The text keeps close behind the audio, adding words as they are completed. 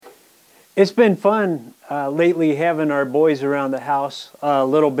It's been fun lately having our boys around the house a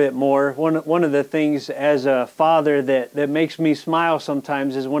little bit more. One of the things as a father that makes me smile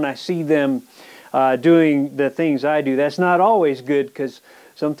sometimes is when I see them doing the things I do. That's not always good because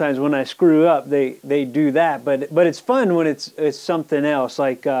sometimes when I screw up, they do that. But it's fun when it's something else.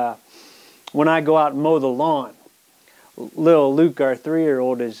 Like when I go out and mow the lawn. Little Luke, our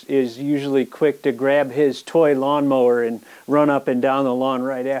 3-year-old, is usually quick to grab his toy lawnmower and run up and down the lawn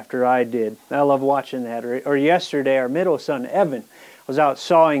right after I did. I love watching that. Or yesterday, our middle son, Evan, was out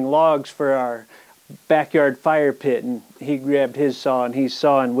sawing logs for our backyard fire pit, and he grabbed his saw and he's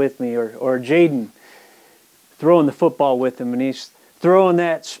sawing with me. Or Jaden, throwing the football with him, and he's throwing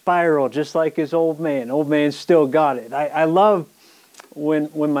that spiral just like his old man. Old man's still got it. I love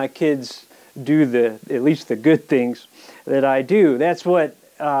when my kids do at least the good things that I do. That's what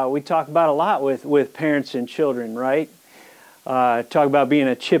we talk about a lot with parents and children, right? Talk about being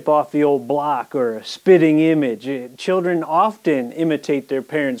a chip off the old block or a spitting image. Children often imitate their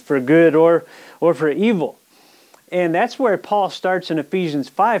parents for good or for evil. And that's where Paul starts in Ephesians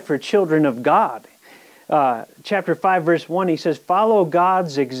 5 for children of God. Chapter 5, verse 1, he says, "Follow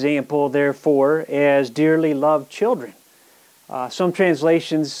God's example, therefore, as dearly loved children." Some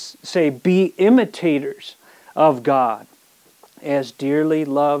translations say, "Be imitators of God as dearly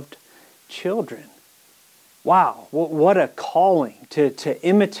loved children." Wow, what a calling to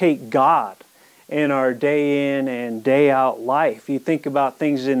imitate God in our day in and day out life. You think about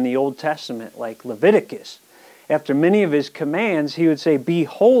things in the Old Testament like Leviticus. After many of his commands, he would say, "Be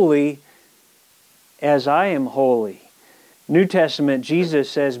holy as I am holy." New Testament, Jesus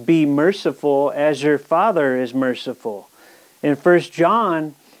says, "Be merciful as your Father is merciful." In 1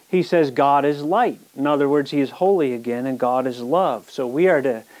 John, he says God is light. In other words, he is holy again, and God is love. So we are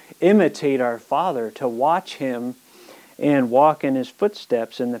to imitate our Father, to watch him and walk in his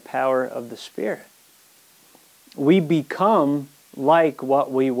footsteps in the power of the Spirit. We become like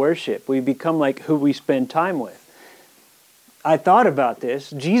what we worship. We become like who we spend time with. I thought about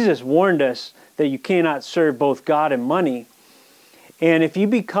this. Jesus warned us that you cannot serve both God and money. And if you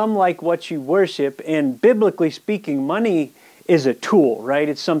become like what you worship, and biblically speaking, money is a tool, right?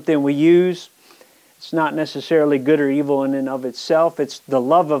 It's something we use. It's not necessarily good or evil in and of itself. It's the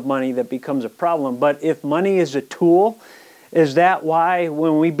love of money that becomes a problem. But if money is a tool, is that why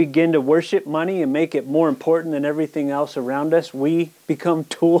when we begin to worship money and make it more important than everything else around us, we become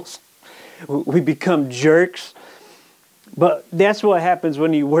tools? We become jerks? But that's what happens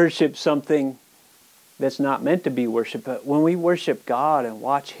when you worship something that's not meant to be worshiped. But when we worship God and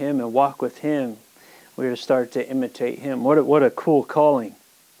watch him and walk with him, we're to start to imitate him. What a cool calling.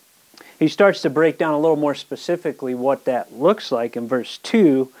 He starts to break down a little more specifically what that looks like in verse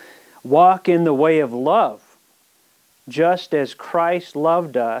 2. "Walk in the way of love, just as Christ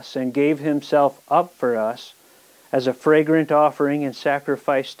loved us and gave himself up for us as a fragrant offering and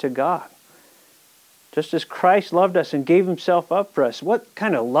sacrifice to God." Just as Christ loved us and gave himself up for us. What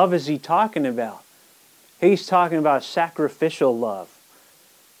kind of love is he talking about? He's talking about sacrificial love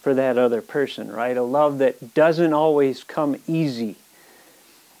for that other person, right? A love that doesn't always come easy.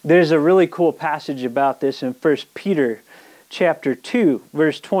 There's a really cool passage about this in 1 Peter chapter 2,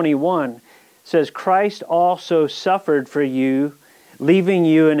 verse 21. It says, "Christ also suffered for you, leaving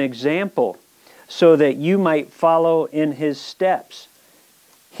you an example, so that you might follow in his steps.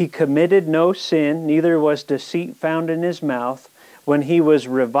 He committed no sin, neither was deceit found in his mouth. When he was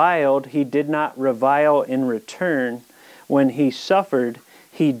reviled, he did not revile in return. When he suffered,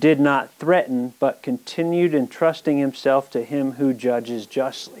 he did not threaten, but continued entrusting himself to him who judges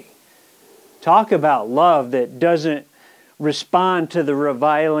justly." Talk about love that doesn't respond to the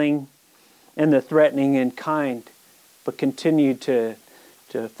reviling and the threatening in kind, but continue to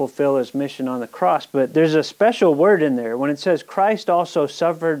fulfill his mission on the cross. But there's a special word in there. When it says, "Christ also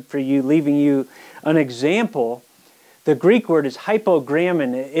suffered for you, leaving you an example," the Greek word is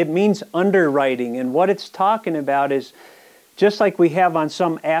hypogrammon. It means underwriting. And what it's talking about is, just like we have on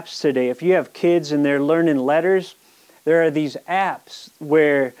some apps today, if you have kids and they're learning letters, there are these apps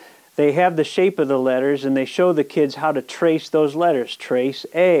where they have the shape of the letters and they show the kids how to trace those letters. Trace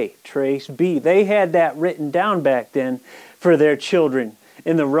A, trace B. They had that written down back then for their children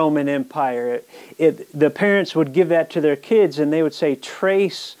in the Roman Empire. The parents would give that to their kids and they would say,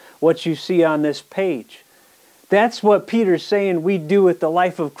 "Trace what you see on this page." That's what Peter's saying we do with the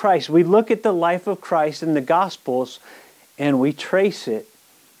life of Christ. We look at the life of Christ in the Gospels and we trace it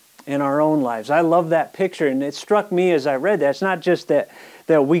in our own lives. I love that picture, and it struck me as I read that. It's not just that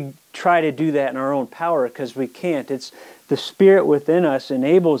we try to do that in our own power, because we can't. It's the Spirit within us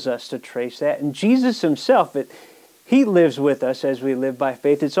enables us to trace that. And Jesus himself, He lives with us as we live by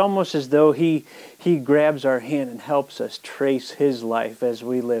faith. It's almost as though He grabs our hand and helps us trace His life as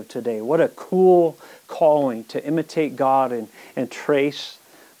we live today. What a cool calling to imitate God and trace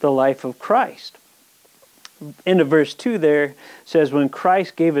the life of Christ. Into verse 2 there says, when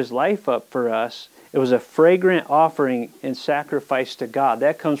Christ gave His life up for us, it was a fragrant offering and sacrifice to God.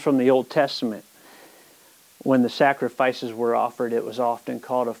 That comes from the Old Testament. When the sacrifices were offered, it was often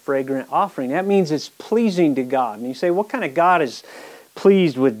called a fragrant offering. That means it's pleasing to God. And you say, what kind of God is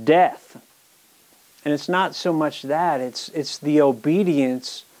pleased with death? And it's not so much that. It's the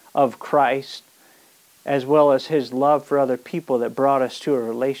obedience of Christ as well as His love for other people that brought us to a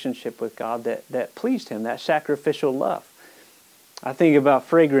relationship with God that pleased Him, that sacrificial love. I think about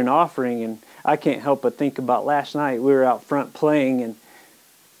fragrant offering, and I can't help but think about last night. We were out front playing and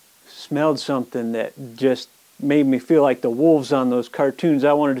smelled something that just made me feel like the wolves on those cartoons.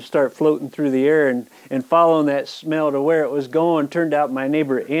 I wanted to start floating through the air and following that smell to where it was going. Turned out my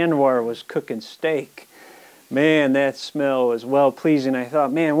neighbor Anwar was cooking steak. Man, that smell was well pleasing. I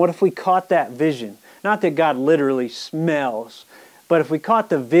thought, man, what if we caught that vision? Not that God literally smells, but if we caught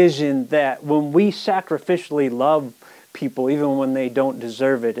the vision that when we sacrificially love people, even when they don't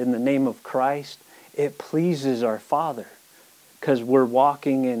deserve it, in the name of Christ, it pleases our Father because we're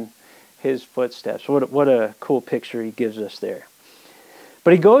walking in His footsteps. What a cool picture He gives us there.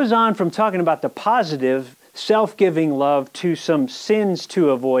 But he goes on from talking about the positive, self-giving love to some sins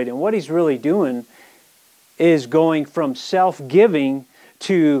to avoid. And what he's really doing is going from self-giving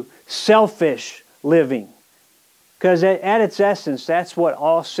to selfish living. Because at its essence, that's what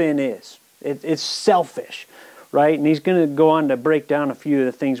all sin is. It's selfish, right? And he's going to go on to break down a few of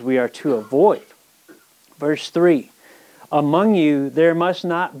the things we are to avoid. Verse 3, among you there must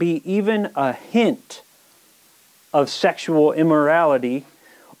not be even a hint of sexual immorality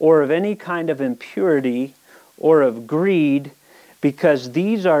or of any kind of impurity or of greed, because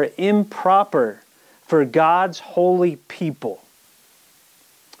these are improper for God's holy people.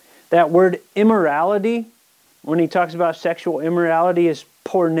 That word immorality, when he talks about sexual immorality, is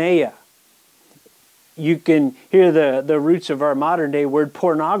porneia. You can hear the roots of our modern day word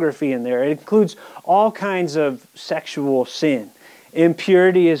pornography in there. It includes all kinds of sexual sin.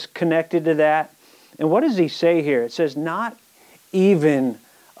 Impurity is connected to that. And what does he say here? It says not even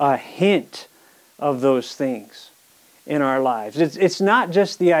a hint of those things in our lives. It's not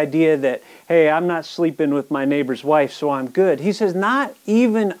just the idea that, hey, I'm not sleeping with my neighbor's wife, so I'm good. He says not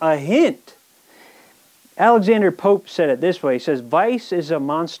even a hint. Alexander Pope said it this way. He says, vice is a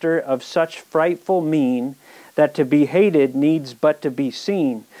monster of such frightful mien that to be hated needs but to be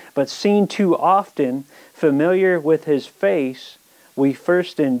seen. But seen too often, familiar with his face, we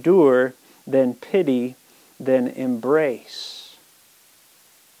first endure, then pity, then embrace.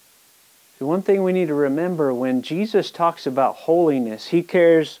 The one thing we need to remember, when Jesus talks about holiness, He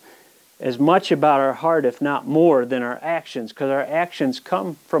cares as much about our heart, if not more, than our actions, because our actions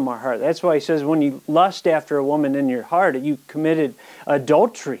come from our heart. That's why He says when you lust after a woman in your heart, you committed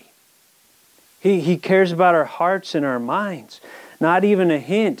adultery. He cares about our hearts and our minds, not even a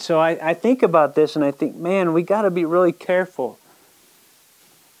hint. So I think about this and I think, man, we got to be really careful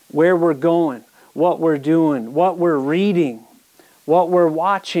where we're going, what we're doing, what we're reading, what we're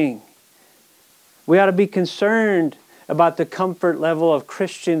watching. We ought to be concerned about the comfort level of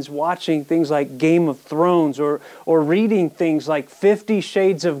Christians watching things like Game of Thrones or reading things like 50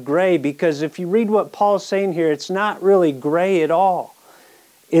 Shades of Grey, because if you read what Paul's saying here, it's not really gray at all.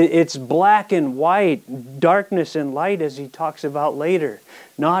 It's black and white, darkness and light, as he talks about later.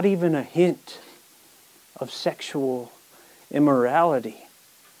 Not even a hint of sexual immorality.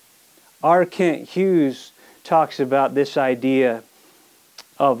 R. Kent Hughes talks about this idea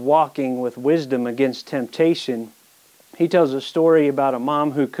of walking with wisdom against temptation. He tells a story about a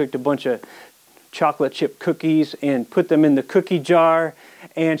mom who cooked a bunch of chocolate chip cookies and put them in the cookie jar,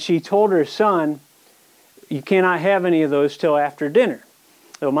 and she told her son, you cannot have any of those till after dinner.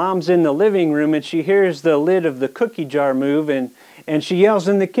 So mom's in the living room and she hears the lid of the cookie jar move, and she yells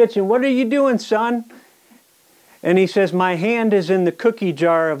in the kitchen, what are you doing, son? And he says, my hand is in the cookie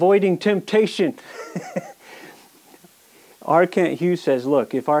jar avoiding temptation. R. Kent Hughes says,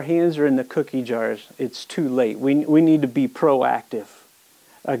 look, if our hands are in the cookie jars, it's too late. We need to be proactive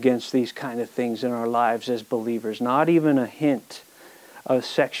against these kind of things in our lives as believers. Not even a hint of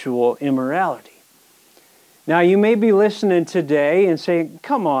sexual immorality. Now, you may be listening today and saying,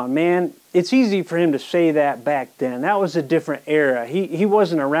 come on, man, it's easy for him to say that back then. That was a different era. He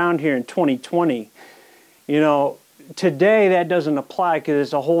wasn't around here in 2020. You know, today that doesn't apply because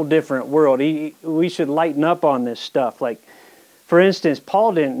it's a whole different world. We should lighten up on this stuff. Like, for instance,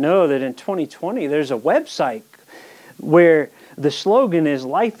 Paul didn't know that in 2020 there's a website where the slogan is,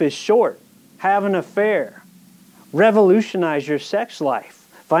 life is short, have an affair, revolutionize your sex life,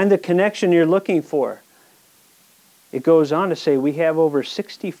 find the connection you're looking for. It goes on to say we have over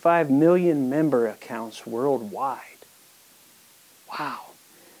 65 million member accounts worldwide. Wow.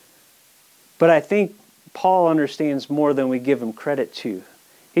 But I think Paul understands more than we give him credit to.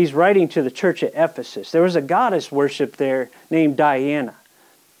 He's writing to the church at Ephesus. There was a goddess worship there named Diana.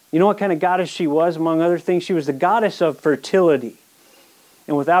 You know what kind of goddess she was, among other things? She was the goddess of fertility.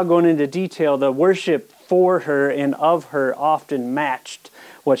 And without going into detail, the worship for her and of her often matched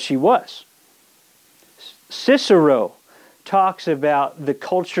what she was. Cicero talks about the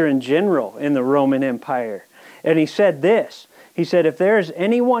culture in general in the Roman Empire. And he said this. He said, if there is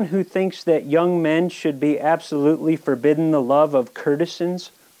anyone who thinks that young men should be absolutely forbidden the love of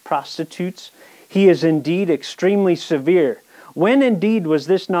courtesans, prostitutes, he is indeed extremely severe. When indeed was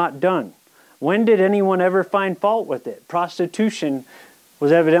this not done? When did anyone ever find fault with it? Prostitution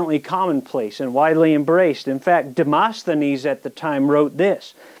was evidently commonplace and widely embraced. In fact, Demosthenes at the time wrote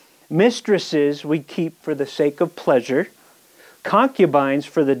this: mistresses we keep for the sake of pleasure, concubines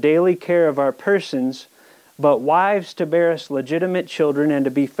for the daily care of our persons, but wives to bear us legitimate children and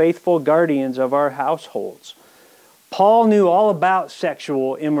to be faithful guardians of our households. Paul knew all about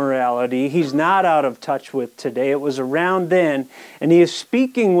sexual immorality. He's not out of touch with today. It was around then. And he is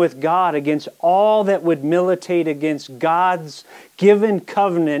speaking with God against all that would militate against God's given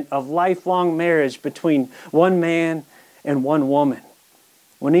covenant of lifelong marriage between one man and one woman.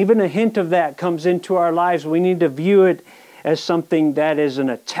 When even a hint of that comes into our lives, we need to view it as something that is an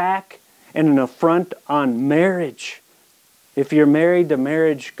attack and an affront on marriage. If you're married, the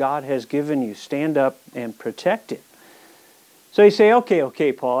marriage God has given you, stand up and protect it. So you say,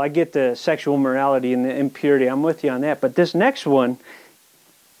 okay, Paul, I get the sexual morality and the impurity. I'm with you on that. But this next one,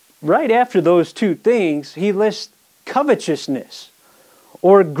 right after those two things, he lists covetousness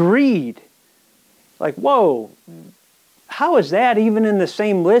or greed. Like, whoa, how is that even in the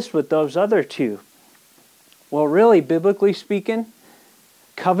same list with those other two? Well, really, biblically speaking,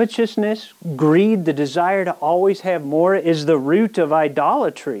 covetousness, greed, the desire to always have more is the root of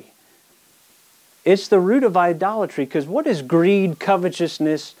idolatry. It's the root of idolatry, because what does greed,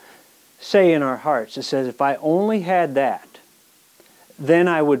 covetousness say in our hearts? It says, if I only had that, then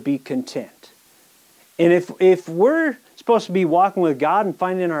I would be content. And if we're supposed to be walking with God and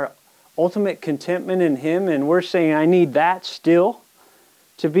finding our ultimate contentment in Him, and we're saying, I need that still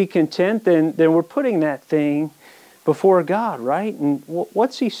to be content, then we're putting that thing before God, right? And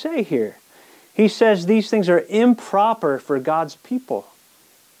what's He say here? He says these things are improper for God's people.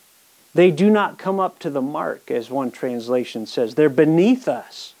 They do not come up to the mark, as one translation says. They're beneath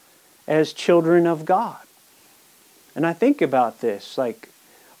us as children of God. And I think about this, like,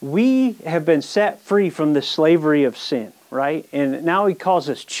 we have been set free from the slavery of sin, right? And now He calls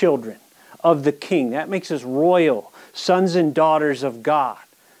us children of the King. That makes us royal, sons and daughters of God.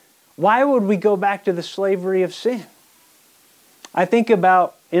 Why would we go back to the slavery of sin? I think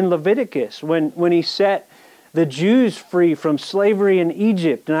about in Leviticus, when He set the Jews free from slavery in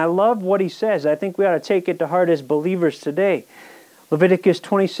Egypt. And I love what He says. I think we ought to take it to heart as believers today. Leviticus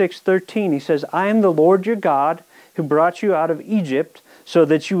 26:13, He says, I am the Lord your God who brought you out of Egypt so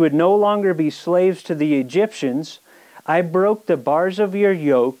that you would no longer be slaves to the Egyptians. I broke the bars of your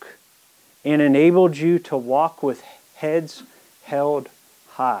yoke and enabled you to walk with heads held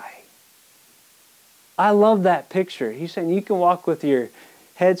high. I love that picture. He's saying you can walk with your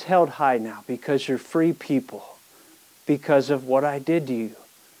heads held high now because you're free people because of what I did to you.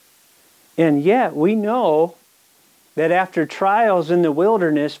 And yet we know that after trials in the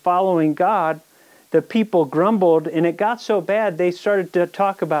wilderness following God, the people grumbled, and it got so bad they started to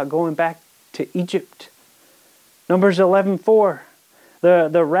talk about going back to Egypt. Numbers 11:4.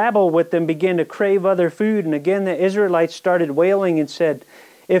 The rabble with them began to crave other food, and again the Israelites started wailing and said,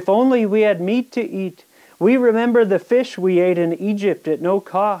 if only we had meat to eat. We remember the fish we ate in Egypt at no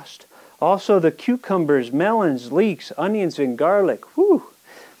cost. Also the cucumbers, melons, leeks, onions, and garlic. Whew.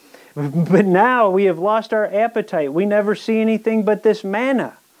 But now we have lost our appetite. We never see anything but this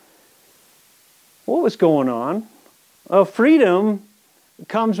manna. What was going on? Well, freedom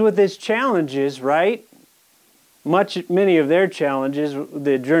comes with its challenges, right? Many of their challenges,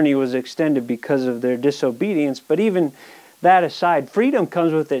 the journey was extended because of their disobedience. But even that aside, freedom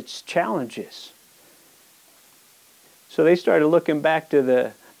comes with its challenges. So they started looking back to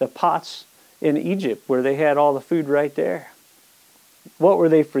the pots in Egypt where they had all the food right there. What were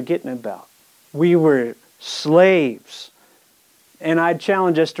they forgetting about? We were slaves. And I'd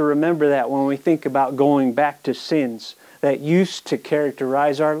challenge us to remember that when we think about going back to sins that used to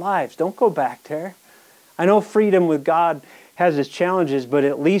characterize our lives. Don't go back there. I know freedom with God has its challenges, but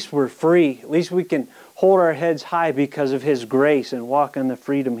at least we're free. At least we can hold our heads high because of His grace and walk in the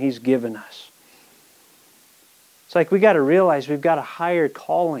freedom He's given us. It's like we got to realize we've got a higher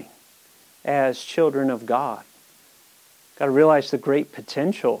calling as children of God. Got to realize the great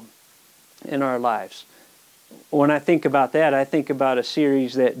potential in our lives. When I think about that, I think about a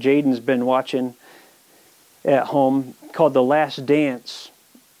series that Jaden's been watching at home called The Last Dance,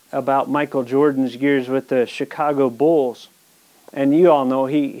 about Michael Jordan's years with the Chicago Bulls. And you all know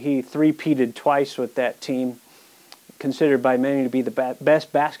he three-peated twice with that team, considered by many to be the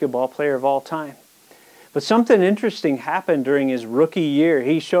best basketball player of all time. But something interesting happened during his rookie year.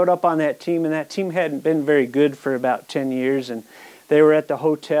 He showed up on that team, and that team hadn't been very good for about 10 years. And they were at the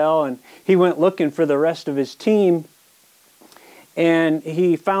hotel, and he went looking for the rest of his team. And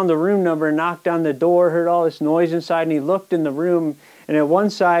he found the room number, knocked on the door, heard all this noise inside, and he looked in the room. And at one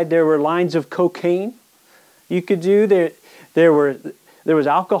side, there were lines of cocaine you could do. There was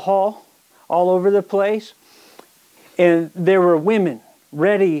alcohol all over the place. And there were women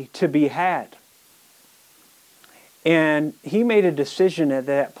ready to be had. And he made a decision at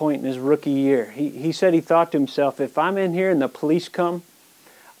that point in his rookie year. He said he thought to himself, if I'm in here and the police come,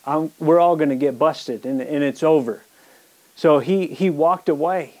 we're all going to get busted and it's over. So he walked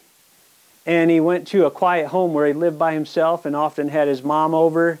away. And he went to a quiet home where he lived by himself and often had his mom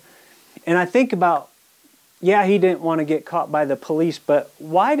over. And I think about, yeah, he didn't want to get caught by the police, but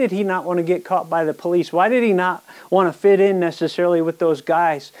why did he not want to get caught by the police? Why did he not want to fit in necessarily with those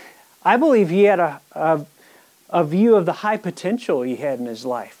guys? I believe he had a view of the high potential he had in his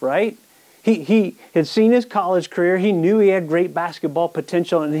life, right? He had seen his college career. He knew he had great basketball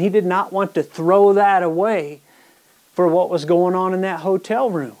potential, and he did not want to throw that away for what was going on in that hotel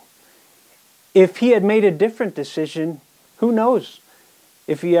room. If he had made a different decision, who knows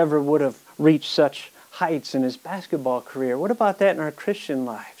if he ever would have reached such heights in his basketball career. What about that in our Christian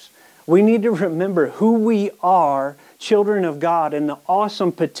lives? We need to remember who we are, children of God, and the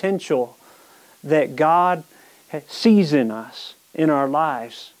awesome potential that God sees in us, in our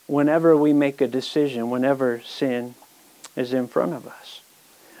lives, whenever we make a decision, whenever sin is in front of us.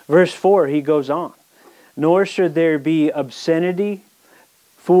 Verse 4, he goes on, nor should there be obscenity,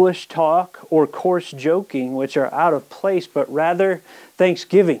 foolish talk, or coarse joking, which are out of place, but rather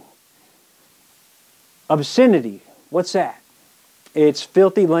thanksgiving. Obscenity, what's that? It's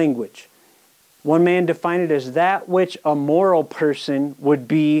filthy language. One man defined it as that which a moral person would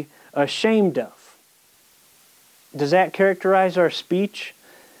be ashamed of. Does that characterize our speech?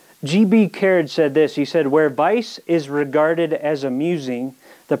 G.B. Caird said this. He said, where vice is regarded as amusing,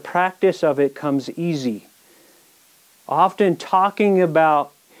 the practice of it comes easy. Often talking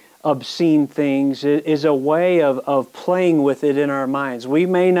about obscene things is a way of playing with it in our minds. We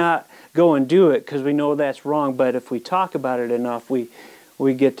may not go and do it because we know that's wrong, but if we talk about it enough,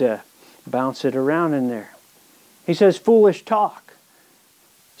 we get to bounce it around in there. He says foolish talk.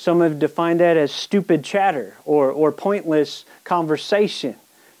 Some have defined that as stupid chatter or pointless conversation.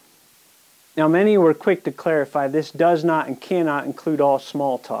 Now, many were quick to clarify this does not and cannot include all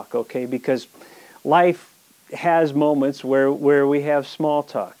small talk, okay? Because life has moments where we have small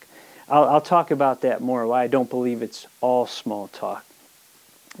talk. I'll talk about that more, why I don't believe it's all small talk.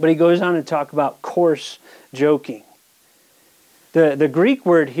 But he goes on to talk about coarse joking. The Greek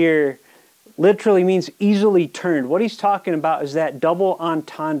word here literally means easily turned. What he's talking about is that double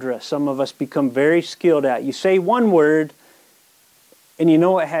entendre some of us become very skilled at. You say one word, and you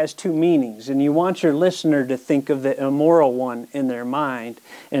know it has two meanings, and you want your listener to think of the immoral one in their mind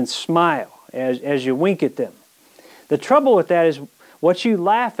and smile as you wink at them. The trouble with that is what you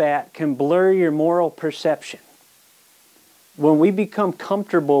laugh at can blur your moral perception. When we become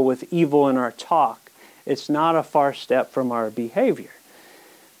comfortable with evil in our talk, it's not a far step from our behavior.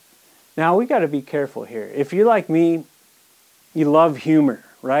 Now, we got to be careful here. If you're like me, you love humor,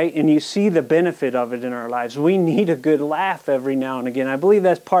 right? And you see the benefit of it in our lives. We need a good laugh every now and again. I believe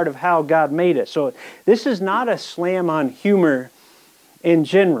that's part of how God made it. So this is not a slam on humor in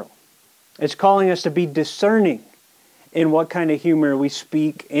general. It's calling us to be discerning in what kind of humor we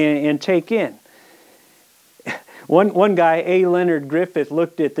speak and take in. One guy, A. Leonard Griffith,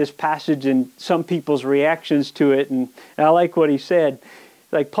 looked at this passage and some people's reactions to it, and I like what he said.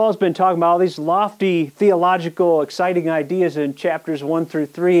 Like, Paul's been talking about all these lofty, theological, exciting ideas in chapters 1 through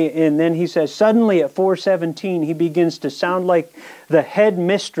 3, and then he says, suddenly at 4:17, he begins to sound like the head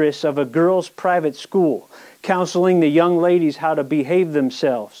mistress of a girls' private school, counseling the young ladies how to behave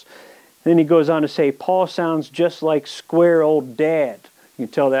themselves. Then he goes on to say, Paul sounds just like square old dad. You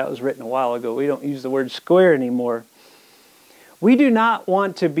can tell that was written a while ago. We don't use the word square anymore. We do not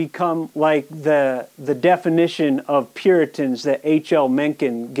want to become like the definition of Puritans that H.L.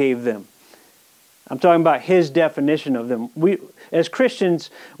 Mencken gave them. I'm talking about his definition of them. We, as Christians,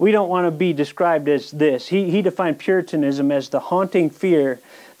 we don't want to be described as this. He defined Puritanism as the haunting fear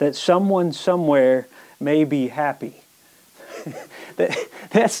that someone somewhere may be happy.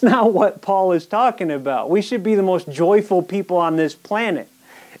 That's not what Paul is talking about. We should be the most joyful people on this planet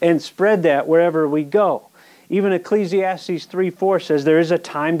and spread that wherever we go. Even Ecclesiastes 3:4 says there is a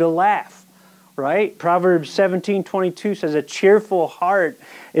time to laugh, right? Proverbs 17:22 says a cheerful heart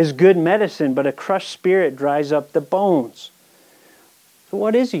is good medicine, but a crushed spirit dries up the bones. So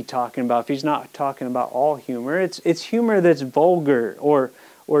what is he talking about if he's not talking about all humor? It's humor that's vulgar or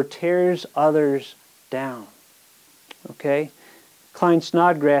tears others down. Okay? Klein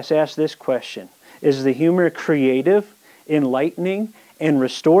Snodgrass asked this question: is the humor creative, enlightening, and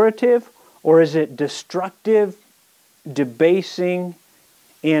restorative, or is it destructive, debasing,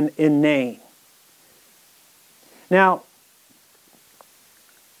 and inane? Now,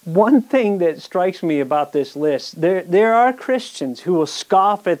 one thing that strikes me about this list, there are Christians who will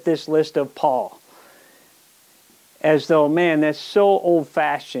scoff at this list of Paul as though, man, that's so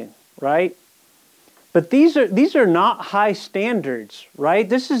old-fashioned, right? But these are not high standards, right?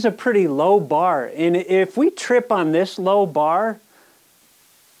 This is a pretty low bar. And if we trip on this low bar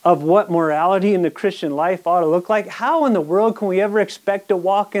of what morality in the Christian life ought to look like, how in the world can we ever expect to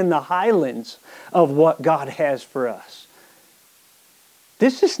walk in the highlands of what God has for us?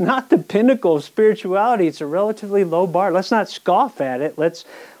 This is not the pinnacle of spirituality. It's a relatively low bar. Let's not scoff at it. Let's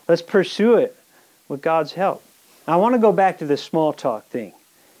pursue it with God's help. I want to go back to the small talk thing.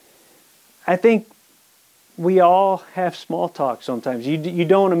 I think we all have small talk sometimes. You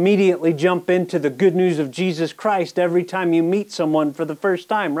don't immediately jump into the good news of Jesus Christ every time you meet someone for the first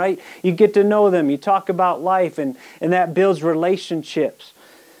time, right? You get to know them. You talk about life, and that builds relationships.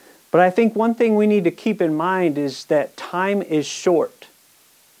 But I think one thing we need to keep in mind is that time is short.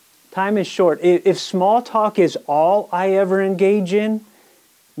 Time is short. If small talk is all I ever engage in,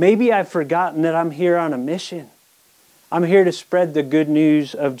 maybe I've forgotten that I'm here on a mission. I'm here to spread the good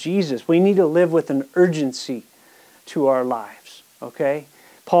news of Jesus. We need to live with an urgency to our lives, okay?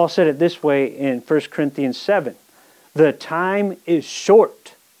 Paul said it this way in 1 Corinthians 7. The time is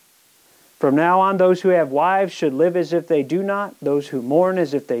short. From now on, those who have wives should live as if they do not, those who mourn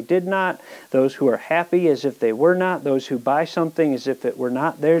as if they did not, those who are happy as if they were not, those who buy something as if it were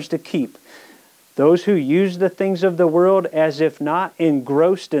not theirs to keep, those who use the things of the world as if not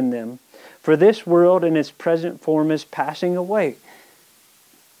engrossed in them, for this world in its present form is passing away.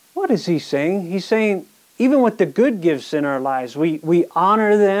 What is he saying? He's saying, even with the good gifts in our lives, we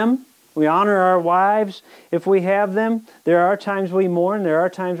honor them. We honor our wives if we have them. There are times we mourn. There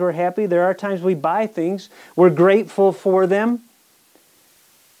are times we're happy. There are times we buy things. We're grateful for them.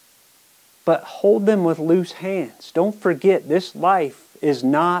 But hold them with loose hands. Don't forget, this life is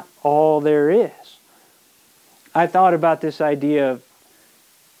not all there is. I thought about this idea of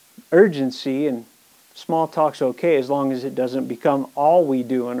urgency, and small talk's okay as long as it doesn't become all we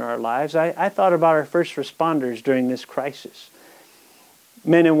do in our lives. I thought about our first responders during this crisis.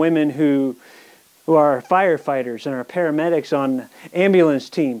 Men and women who are firefighters and our paramedics on the ambulance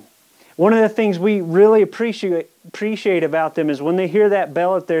team. One of the things we really appreciate about them is when they hear that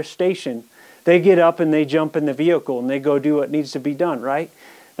bell at their station, they get up and they jump in the vehicle and they go do what needs to be done, right?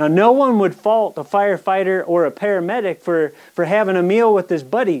 Now, no one would fault a firefighter or a paramedic for having a meal with his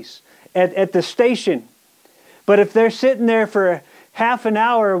buddies at the station. But if they're sitting there for half an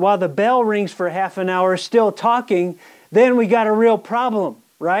hour while the bell rings for half an hour still talking, then we got a real problem,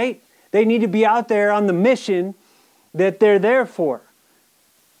 right? They need to be out there on the mission that they're there for.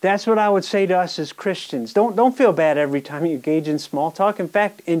 That's what I would say to us as Christians. Don't feel bad every time you engage in small talk. In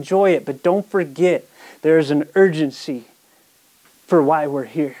fact, enjoy it, but don't forget there is an urgency for why we're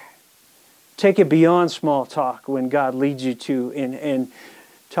here. Take it beyond small talk when God leads you to and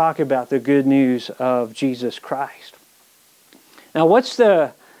talk about the good news of Jesus Christ. Now, what's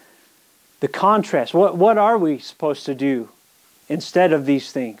the contrast? What are we supposed to do instead of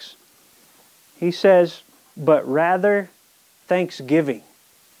these things? He says, but rather thanksgiving.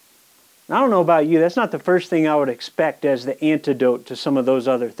 I don't know about you, that's not the first thing I would expect as the antidote to some of those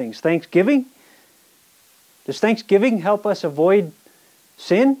other things. Thanksgiving? Does thanksgiving help us avoid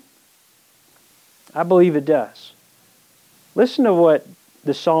sin? I believe it does. Listen to what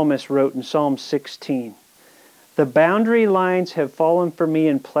the psalmist wrote in Psalm 16. The boundary lines have fallen for me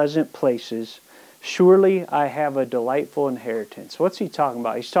in pleasant places. Surely I have a delightful inheritance. What's he talking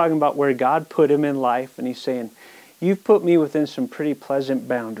about? He's talking about where God put him in life, and he's saying, you've put me within some pretty pleasant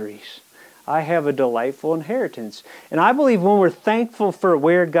boundaries. I have a delightful inheritance. And I believe when we're thankful for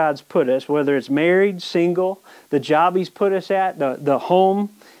where God's put us, whether it's married, single, the job He's put us at, the home,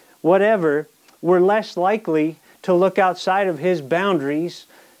 whatever, we're less likely to look outside of His boundaries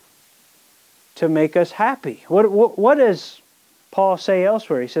to make us happy. What does Paul say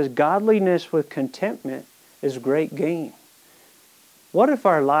elsewhere? He says, godliness with contentment is great gain. What if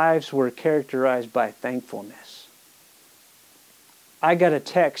our lives were characterized by thankfulness? I got a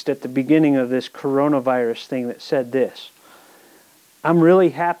text at the beginning of this coronavirus thing that said this: I'm really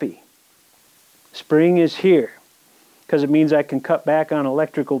happy. Spring is here because it means I can cut back on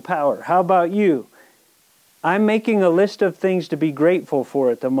electrical power. How about you? I'm making a list of things to be grateful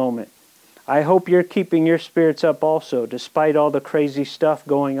for at the moment. I hope you're keeping your spirits up also, despite all the crazy stuff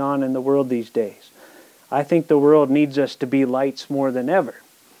going on in the world these days. I think the world needs us to be lights more than ever.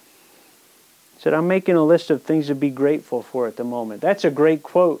 He said, I'm making a list of things to be grateful for at the moment. That's a great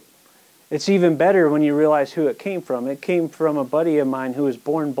quote. It's even better when you realize who it came from. It came from a buddy of mine who was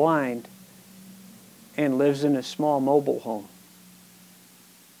born blind and lives in a small mobile home.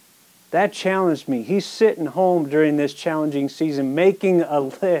 That challenged me. He's sitting home during this challenging season making a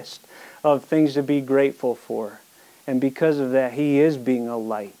list of things to be grateful for. And because of that, he is being a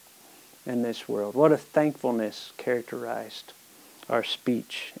light in this world. What a thankfulness characterized our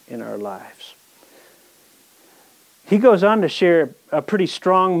speech in our lives. He goes on to share a pretty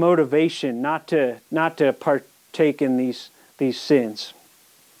strong motivation not to partake in these sins.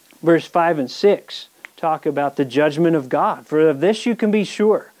 Verse 5 and 6 talk about the judgment of God. For of this you can be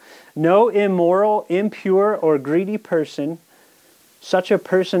sure. No immoral, impure, or greedy person, such a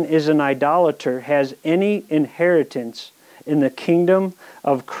person is an idolater, has any inheritance in the kingdom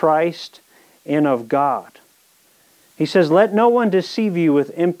of Christ and of God. He says, let no one deceive you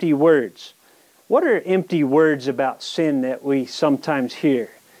with empty words. What are empty words about sin that we sometimes hear?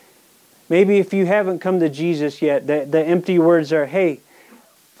 Maybe if you haven't come to Jesus yet, the empty words are, hey,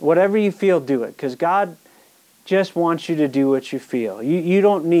 whatever you feel, do it. Because God just wants you to do what you feel. You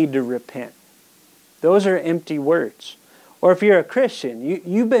don't need to repent. Those are empty words. Or if you're a Christian,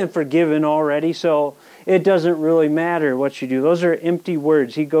 you've been forgiven already, so it doesn't really matter what you do. Those are empty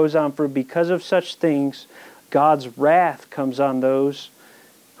words. He goes on, for because of such things, God's wrath comes on those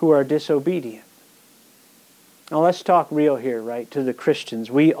who are disobedient. Now let's talk real here, right, to the Christians.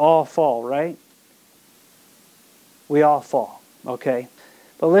 We all fall, right? We all fall, okay?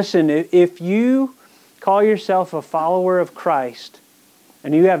 But listen, if you call yourself a follower of Christ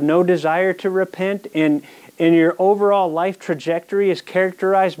and you have no desire to repent and your overall life trajectory is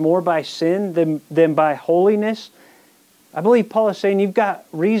characterized more by sin than by holiness, I believe Paul is saying you've got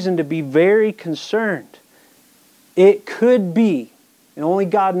reason to be very concerned. It could be, and only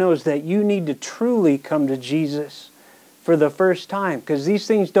God knows, that you need to truly come to Jesus for the first time, because these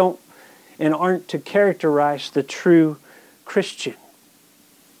things don't and aren't to characterize the true Christian.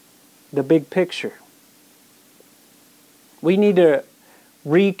 The big picture. We need to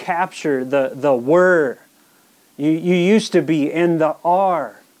recapture the were you used to be and the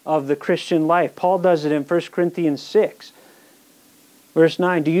are of the Christian life. Paul does it in 1 Corinthians 6. Verse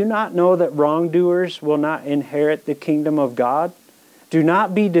 9, do you not know that wrongdoers will not inherit the kingdom of God? Do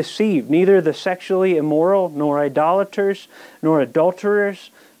not be deceived. Neither the sexually immoral, nor idolaters, nor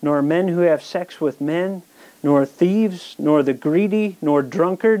adulterers, nor men who have sex with men, nor thieves, nor the greedy, nor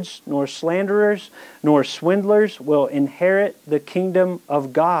drunkards, nor slanderers, nor swindlers will inherit the kingdom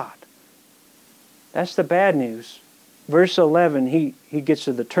of God. That's the bad news. Verse 11, he gets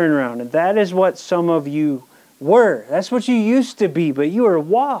to the turnaround. And that is what some of you were. That's what you used to be, but you were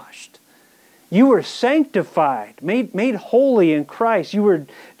washed. You were sanctified, made holy in Christ. You were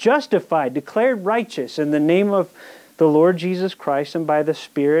justified, declared righteous in the name of the Lord Jesus Christ and by the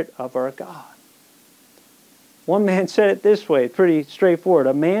Spirit of our God. One man said it this way, pretty straightforward.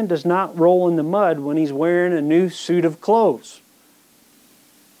 A man does not roll in the mud when he's wearing a new suit of clothes.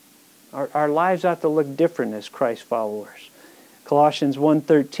 Our lives ought to look different as Christ followers. Colossians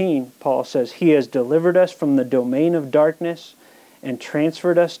 1:13, Paul says, He has delivered us from the domain of darkness and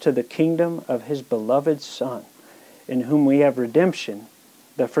transferred us to the kingdom of His beloved Son, in whom we have redemption,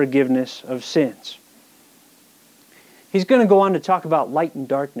 the forgiveness of sins. He's going to go on to talk about light and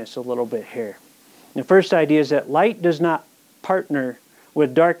darkness a little bit here. The first idea is that light does not partner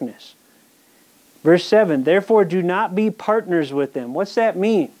with darkness. Verse 7, therefore do not be partners with them. What's that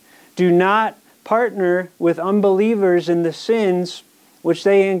mean? Do not partner with unbelievers in the sins which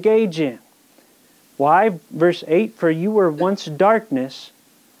they engage in. Why? Verse 8, for you were once darkness,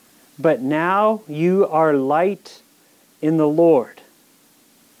 but now you are light in the Lord.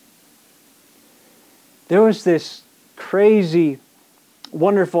 There was this crazy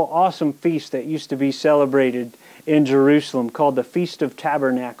wonderful, awesome feast that used to be celebrated in Jerusalem called the Feast of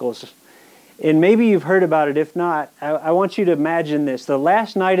Tabernacles. And maybe you've heard about it. If not, I want you to imagine this. The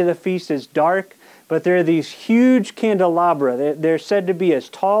last night of the feast is dark, but there are these huge candelabra. They're said to be as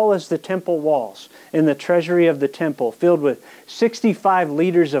tall as the temple walls in the treasury of the temple, filled with 65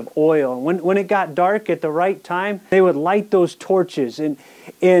 liters of oil. And when it got dark at the right time, they would light those torches. And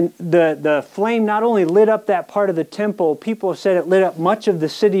the flame not only lit up that part of the temple, people said it lit up much of the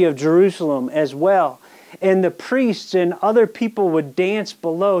city of Jerusalem as well. And the priests and other people would dance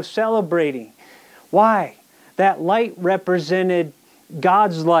below celebrating. Why? That light represented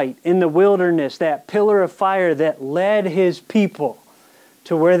God's light in the wilderness, that pillar of fire that led His people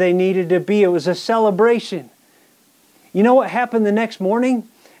to where they needed to be. It was a celebration. You know what happened the next morning?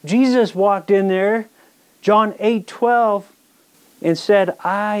 Jesus walked in there, John 8:12, and said,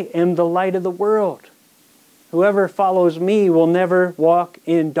 I am the light of the world. Whoever follows me will never walk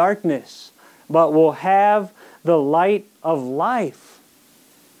in darkness, but will have the light of life.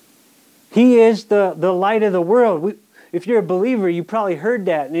 He is the light of the world. If you're a believer, you probably heard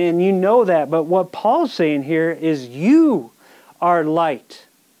that and you know that. But what Paul's saying here is you are light.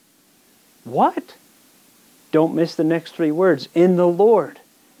 What? Don't miss the next three words. In the Lord.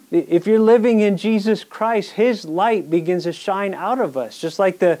 If you're living in Jesus Christ, His light begins to shine out of us. Just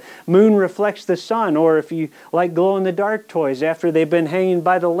like the moon reflects the sun. Or if you like glow-in-the-dark toys, after they've been hanging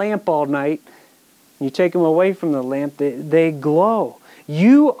by the lamp all night, you take them away from the lamp, they glow.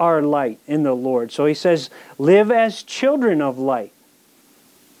 You are light in the Lord. So he says, live as children of light.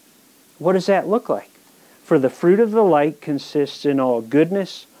 What does that look like? For the fruit of the light consists in all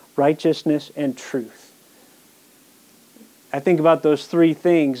goodness, righteousness, and truth. I think about those three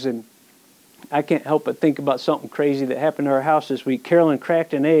things, and I can't help but think about something crazy that happened to our house this week. Carolyn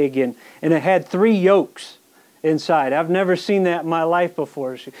cracked an egg, and it had 3 yolks inside. I've never seen that in my life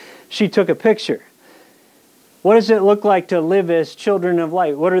before. She took a picture. What does it look like to live as children of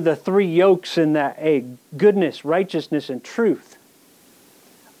light? What are the 3 yolks in that egg? Goodness, righteousness, and truth.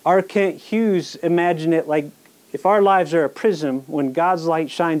 R. Kent Hughes imagined it like if our lives are a prism, when God's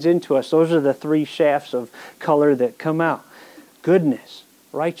light shines into us, those are the 3 shafts of color that come out. Goodness,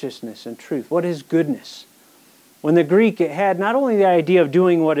 righteousness, and truth. What is goodness? When the Greek, it had not only the idea of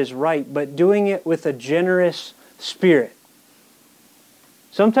doing what is right, but doing it with a generous spirit.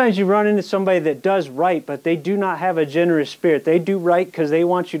 Sometimes you run into somebody that does right, but they do not have a generous spirit. They do right because they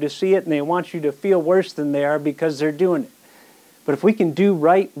want you to see it and they want you to feel worse than they are because they're doing it. But if we can do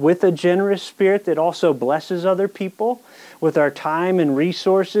right with a generous spirit that also blesses other people with our time and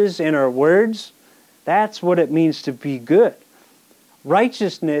resources and our words, that's what it means to be good.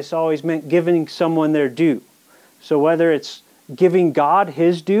 Righteousness always meant giving someone their due. So whether it's giving God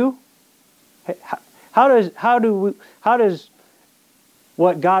His due, how does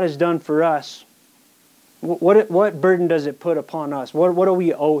what God has done for us, what burden does it put upon us? What do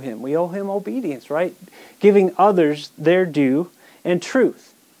we owe Him? We owe Him obedience, right? Giving others their due and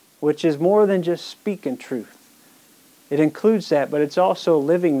truth, which is more than just speaking truth. It includes that, but it's also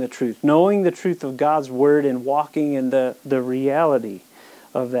living the truth, knowing the truth of God's Word and walking in the reality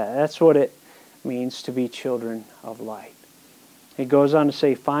of that. That's what it means to be children of light. It goes on to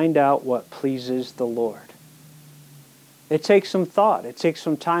say, find out what pleases the Lord. It takes some thought. It takes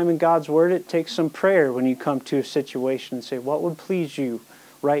some time in God's Word. It takes some prayer when you come to a situation and say, what would please you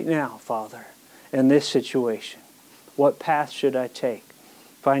right now, Father, in this situation? What path should I take?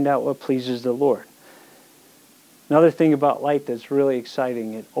 Find out what pleases the Lord. Another thing about light that's really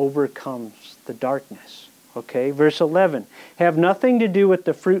exciting, it overcomes the darkness. Okay, verse 11. Have nothing to do with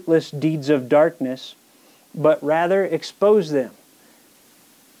the fruitless deeds of darkness, but rather expose them.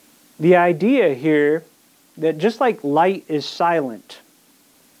 The idea here that just like light is silent,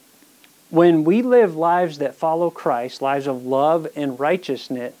 when we live lives that follow Christ, lives of love and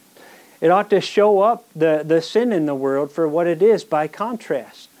righteousness, it ought to show up the sin in the world for what it is by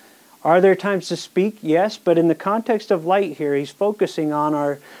contrast. Are there times to speak? Yes, but in the context of light here, he's focusing on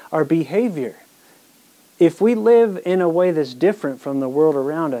our behavior. If we live in a way that's different from the world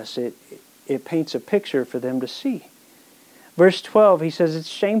around us, it paints a picture for them to see. Verse 12, he says it's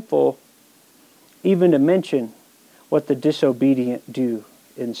shameful even to mention what the disobedient do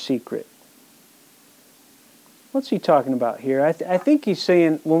in secret. What's he talking about here? I think he's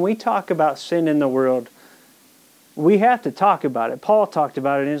saying when we talk about sin in the world, we have to talk about it. Paul talked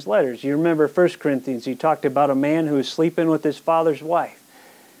about it in his letters. You remember 1 Corinthians, he talked about a man who was sleeping with his father's wife.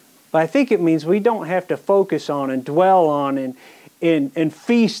 But I think it means we don't have to focus on and dwell on and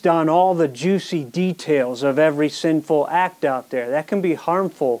feast on all the juicy details of every sinful act out there. That can be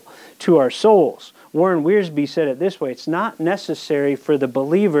harmful to our souls. Warren Wiersbe said it this way: it's not necessary for the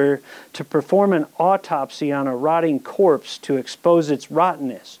believer to perform an autopsy on a rotting corpse to expose its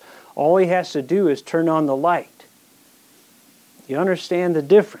rottenness. All he has to do is turn on the light. You understand the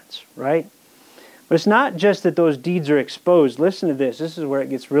difference, right? But it's not just that those deeds are exposed. Listen to this. This is where it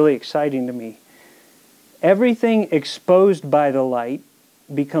gets really exciting to me. Everything exposed by the light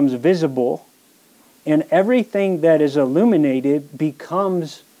becomes visible, and everything that is illuminated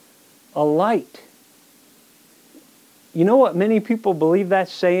becomes a light. You know what many people believe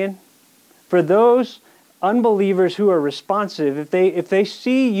that's saying? For those unbelievers who are responsive, if they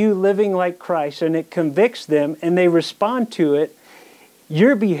see you living like Christ and it convicts them and they respond to it,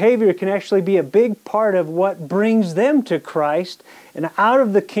 your behavior can actually be a big part of what brings them to Christ and out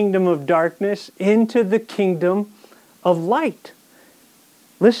of the kingdom of darkness into the kingdom of light.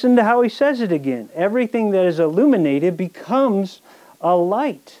 Listen to how he says it again. Everything that is illuminated becomes a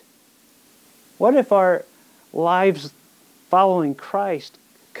light. What if our lives following Christ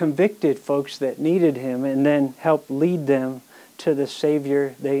convicted folks that needed Him and then helped lead them to the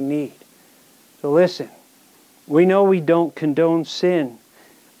Savior they need? So listen, we know we don't condone sin,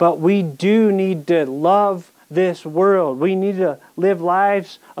 but we do need to love this world. We need to live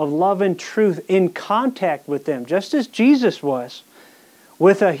lives of love and truth in contact with them, just as Jesus was,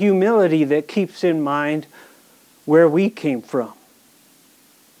 with a humility that keeps in mind where we came from.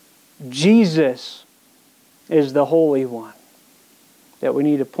 Jesus is the Holy One that we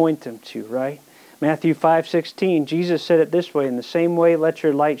need to point them to, right? Matthew 5:16, Jesus said it this way: in the same way, let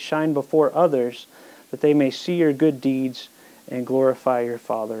your light shine before others, that they may see your good deeds and glorify your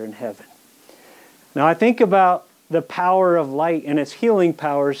Father in heaven. Now I think about the power of light and its healing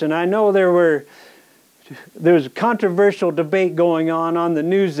powers, and I know there's a controversial debate going on the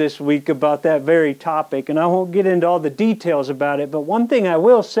news this week about that very topic, and I won't get into all the details about it, but one thing I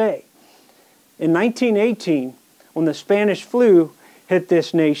will say, in 1918, when the Spanish flu hit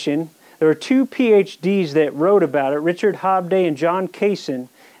this nation, there were two PhDs that wrote about it, Richard Hobday and John Kaysen,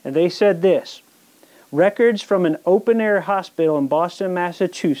 and they said this: records from an open-air hospital in Boston,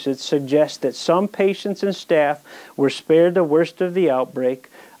 Massachusetts suggest that some patients and staff were spared the worst of the outbreak.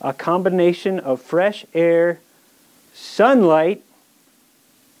 A combination of fresh air, sunlight,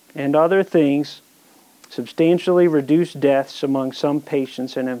 and other things substantially reduced deaths among some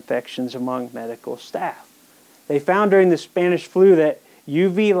patients and infections among medical staff. They found during the Spanish flu that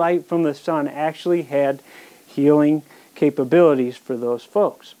UV light from the sun actually had healing capabilities for those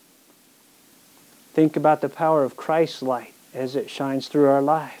folks. Think about the power of Christ's light as it shines through our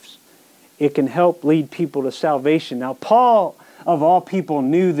lives. It can help lead people to salvation. Now, Paul, of all people,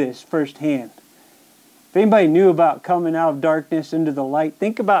 knew this firsthand. If anybody knew about coming out of darkness into the light,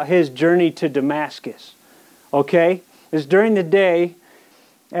 think about his journey to Damascus. Okay? It's during the day,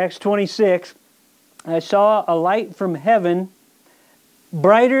 Acts 26, I saw a light from heaven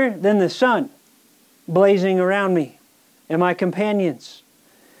brighter than the sun blazing around me and my companions.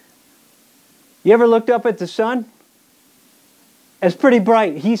 You ever looked up at the sun? It's pretty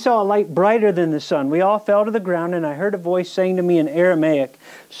bright. He saw a light brighter than the sun. We all fell to the ground, and I heard a voice saying to me in Aramaic,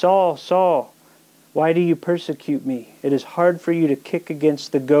 Saul, Saul, why do you persecute me? It is hard for you to kick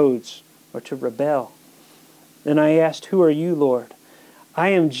against the goads or to rebel. Then I asked, who are you, Lord? I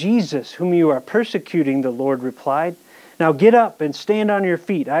am Jesus, whom you are persecuting, the Lord replied. Now get up and stand on your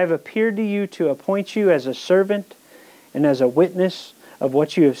feet. I have appeared to you to appoint you as a servant and as a witness of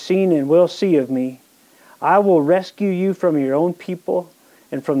what you have seen and will see of me. I will rescue you from your own people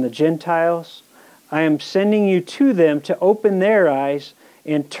and from the Gentiles. I am sending you to them to open their eyes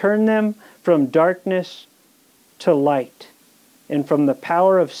and turn them from darkness to light and from the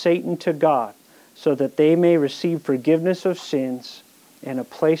power of Satan to God, so that they may receive forgiveness of sins and a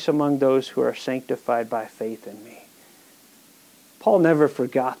place among those who are sanctified by faith in me. Paul never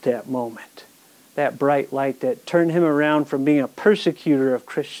forgot that moment, that bright light that turned him around from being a persecutor of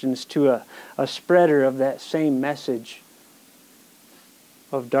Christians to a spreader of that same message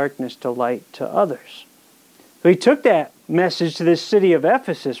of darkness to light to others. So he took that message to this city of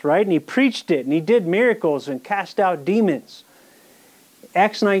Ephesus, right? And he preached it, and he did miracles and cast out demons.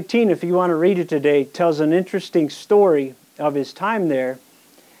 Acts 19, if you want to read it today, tells an interesting story of his time there.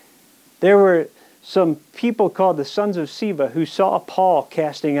 There were some people called the sons of Sceva who saw Paul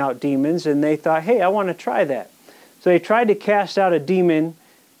casting out demons, and they thought, hey, I want to try that. So they tried to cast out a demon.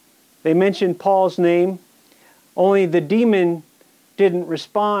 They mentioned Paul's name, only the demon didn't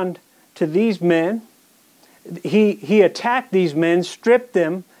respond to these men. He attacked these men, stripped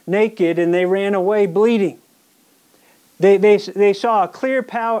them naked, and they ran away bleeding. They saw a clear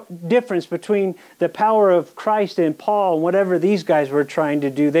difference between the power of Christ and Paul and whatever these guys were trying to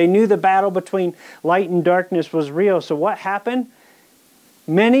do. They knew the battle between light and darkness was real. So what happened?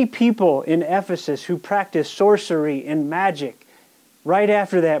 Many people in Ephesus who practiced sorcery and magic, right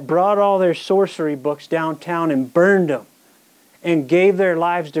after that, brought all their sorcery books downtown and burned them and gave their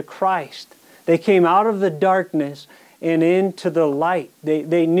lives to Christ. They came out of the darkness and into the light.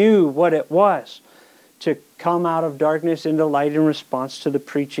 They knew what it was to come out of darkness into light in response to the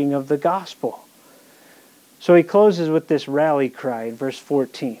preaching of the gospel. So he closes with this rally cry in verse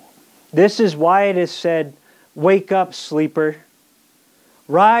 14. This is why it is said, "Wake up, sleeper.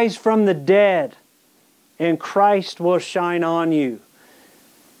 Rise from the dead, and Christ will shine on you."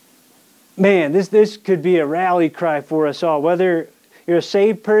 Man, this could be a rally cry for us all. Whether you're a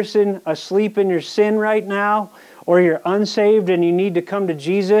saved person asleep in your sin right now, or you're unsaved and you need to come to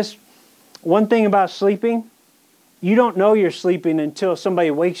Jesus, one thing about sleeping, you don't know you're sleeping until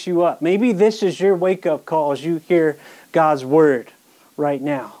somebody wakes you up. Maybe this is your wake-up call as you hear God's Word right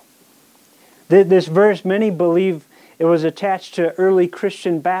now. This verse, many believe it was attached to early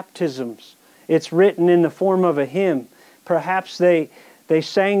Christian baptisms. It's written in the form of a hymn. Perhaps they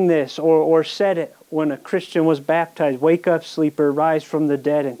sang this or said it when a Christian was baptized. "Wake up, sleeper, rise from the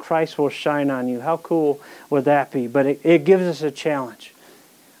dead, and Christ will shine on you." How cool would that be? But it gives us a challenge.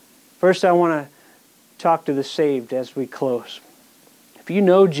 First, I want to talk to the saved as we close. If you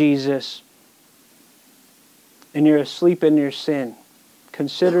know Jesus and you're asleep in your sin,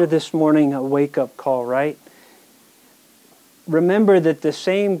 consider this morning a wake-up call, right? Remember that the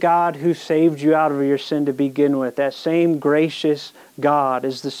same God who saved you out of your sin to begin with, that same gracious God,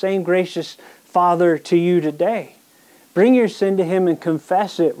 is the same gracious Father to you today. Bring your sin to Him and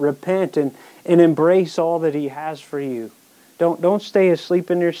confess it, repent, and embrace all that He has for you. Don't stay asleep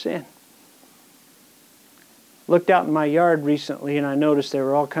in your sin. Looked out in my yard recently and I noticed there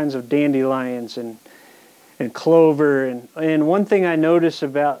were all kinds of dandelions and clover. And one thing I noticed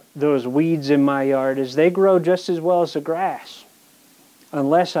about those weeds in my yard is they grow just as well as the grass,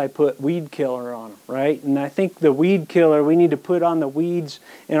 unless I put weed killer on them, right? And I think the weed killer we need to put on the weeds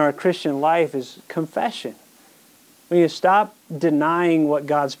in our Christian life is confession. We need to stop denying what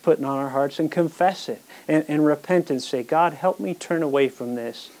God's putting on our hearts and confess it and repent and say, "God, help me turn away from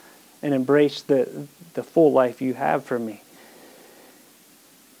this and embrace the full life you have for me."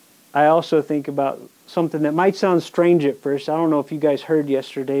 I also think about something that might sound strange at first. I don't know if you guys heard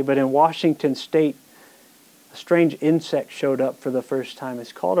yesterday, but in Washington State, a strange insect showed up for the first time.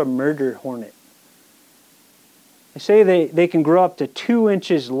 It's called a murder hornet. They say they can grow up to 2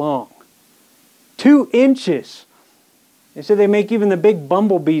 inches long. 2 inches! They say they make even the big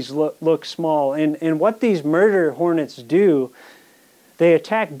bumblebees look small. And what these murder hornets do, they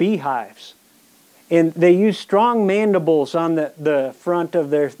attack beehives. And they use strong mandibles on the front of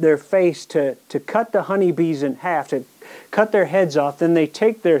their face to cut the honeybees in half, to cut their heads off. Then they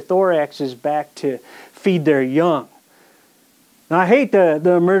take their thoraxes back to feed their young. Now, I hate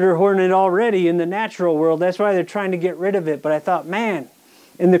the murder hornet already in the natural world. That's why they're trying to get rid of it. But I thought, man,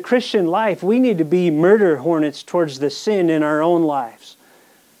 in the Christian life, we need to be murder hornets towards the sin in our own lives.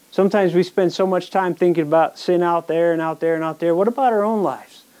 Sometimes we spend so much time thinking about sin out there and out there and out there. What about our own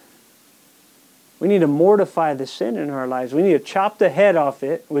lives? We need to mortify the sin in our lives. We need to chop the head off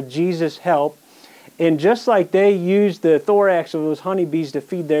it with Jesus' help. And just like they used the thorax of those honeybees to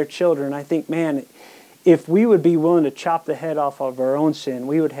feed their children, I think, man, if we would be willing to chop the head off of our own sin,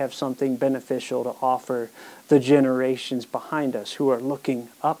 we would have something beneficial to offer the generations behind us who are looking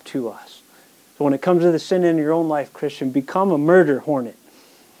up to us. So when it comes to the sin in your own life, Christian, become a murder hornet.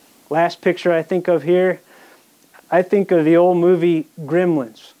 Last picture I think of here, I think of the old movie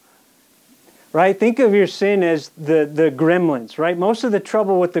Gremlins. Right? Think of your sin as the gremlins, right? Most of the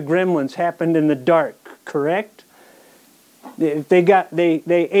trouble with the gremlins happened in the dark, correct? If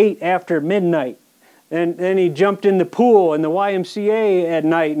they ate after midnight. And then he jumped in the pool in the YMCA at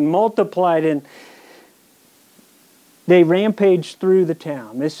night and multiplied, and they rampaged through the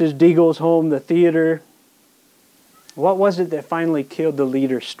town. Mrs. Deagle's home, the theater. What was it that finally killed the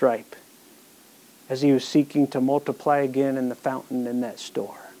leader, Stripe, as he was seeking to multiply again in the fountain in that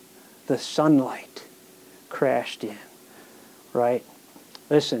store? The sunlight crashed in, right?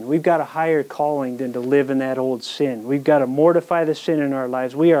 Listen, we've got a higher calling than to live in that old sin. We've got to mortify the sin in our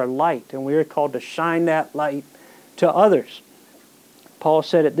lives. We are light, and we are called to shine that light to others. Paul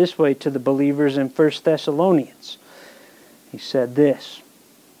said it this way to the believers in 1 Thessalonians. He said this,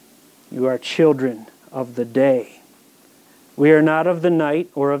 "You are children of the day. We are not of the night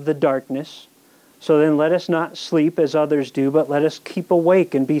or of the darkness. So then let us not sleep as others do, but let us keep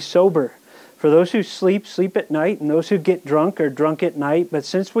awake and be sober. For those who sleep, sleep at night, and those who get drunk are drunk at night. But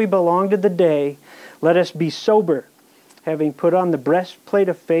since we belong to the day, let us be sober, having put on the breastplate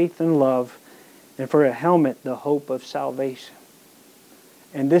of faith and love, and for a helmet, the hope of salvation.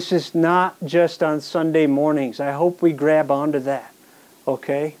 And this is not just on Sunday mornings. I hope we grab onto that,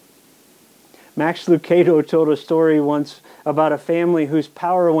 okay? Max Lucado told a story once about a family whose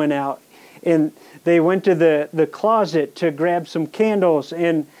power went out, and they went to the closet to grab some candles,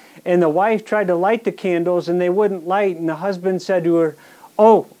 and the wife tried to light the candles, and they wouldn't light, and the husband said to her,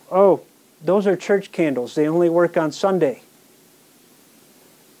 oh, those are church candles. They only work on Sunday.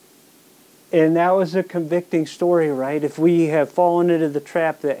 And that was a convicting story, right? If we have fallen into the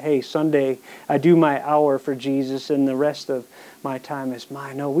trap that, hey, Sunday, I do my hour for Jesus and the rest of my time is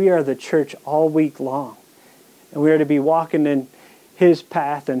mine. No, we are the church all week long. And we are to be walking in His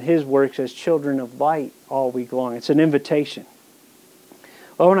path and His works as children of light all week long. It's an invitation.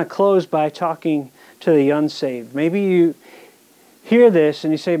 Well, I want to close by talking to the unsaved. Maybe you hear this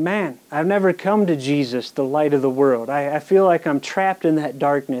and you say, man, I've never come to Jesus, the light of the world. I feel like I'm trapped in that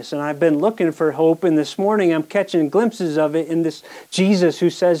darkness, and I've been looking for hope, and this morning I'm catching glimpses of it in this Jesus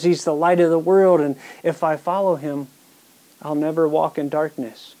who says He's the light of the world, and if I follow Him, I'll never walk in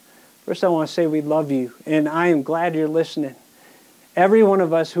darkness. First, I want to say we love you, and I am glad you're listening. Every one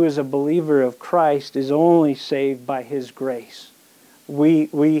of us who is a believer of Christ is only saved by His grace. We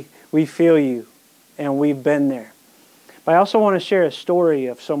feel you, and we've been there. But I also want to share a story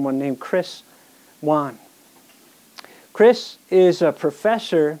of someone named Chris Wan. Chris is a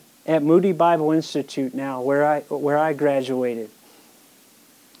professor at Moody Bible Institute now, where I graduated.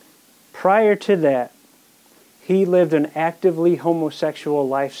 Prior to that, he lived an actively homosexual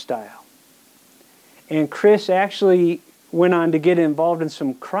lifestyle. And Chris actually went on to get involved in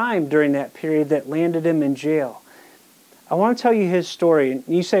some crime during that period that landed him in jail. I want to tell you his story. And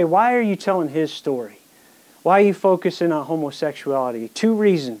you say, why are you telling his story? Why are you focusing on homosexuality? 2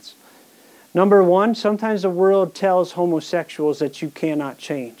 reasons. Number 1, sometimes the world tells homosexuals that you cannot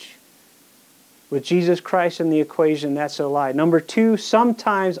change. With Jesus Christ in the equation, that's a lie. Number 2,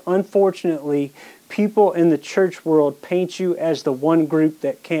 sometimes, unfortunately, people in the church world paint you as the one group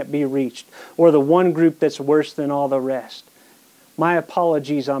that can't be reached, or the one group that's worse than all the rest. My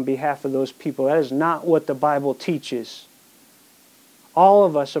apologies on behalf of those people. That is not what the Bible teaches. All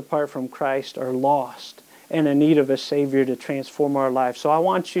of us, apart from Christ, are lost and in need of a Savior to transform our lives. So I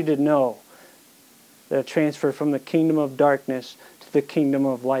want you to know that a transfer from the kingdom of darkness to the kingdom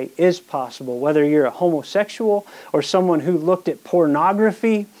of light is possible. Whether you're a homosexual or someone who looked at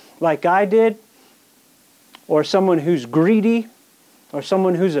pornography like I did, or someone who's greedy, or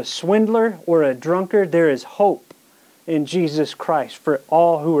someone who's a swindler or a drunkard, there is hope in Jesus Christ for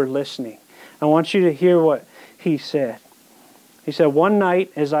all who are listening. I want you to hear what he said. He said, one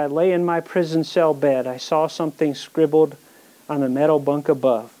night as I lay in my prison cell bed, I saw something scribbled on the metal bunk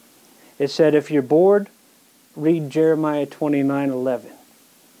above. It said, if you're bored, read Jeremiah 29:11.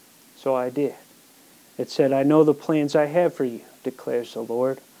 So I did. It said, I know the plans I have for you, declares the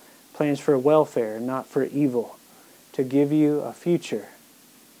Lord. Plans for welfare and not for evil, to give you a future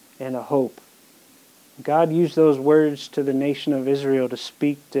and a hope. God used those words to the nation of Israel to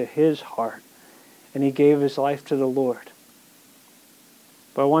speak to His heart, and He gave His life to the Lord.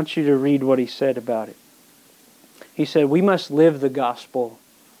 But I want you to read what he said about it. He said, we must live the gospel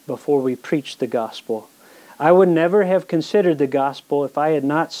before we preach the gospel. I would never have considered the gospel if I had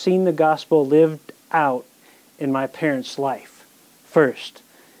not seen the gospel lived out in my parents' life first.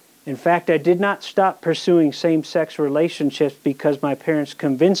 In fact, I did not stop pursuing same-sex relationships because my parents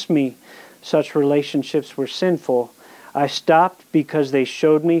convinced me such relationships were sinful. I stopped because they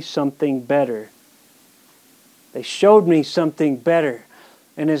showed me something better. They showed me something better.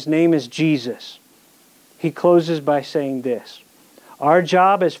 And His name is Jesus. He closes by saying this. Our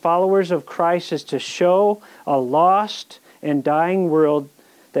job as followers of Christ is to show a lost and dying world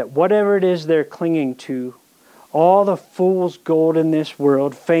that whatever it is they're clinging to, all the fool's gold in this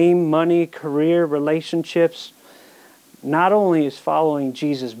world, fame, money, career, relationships, not only is following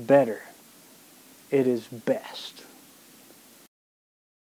Jesus better, it is best.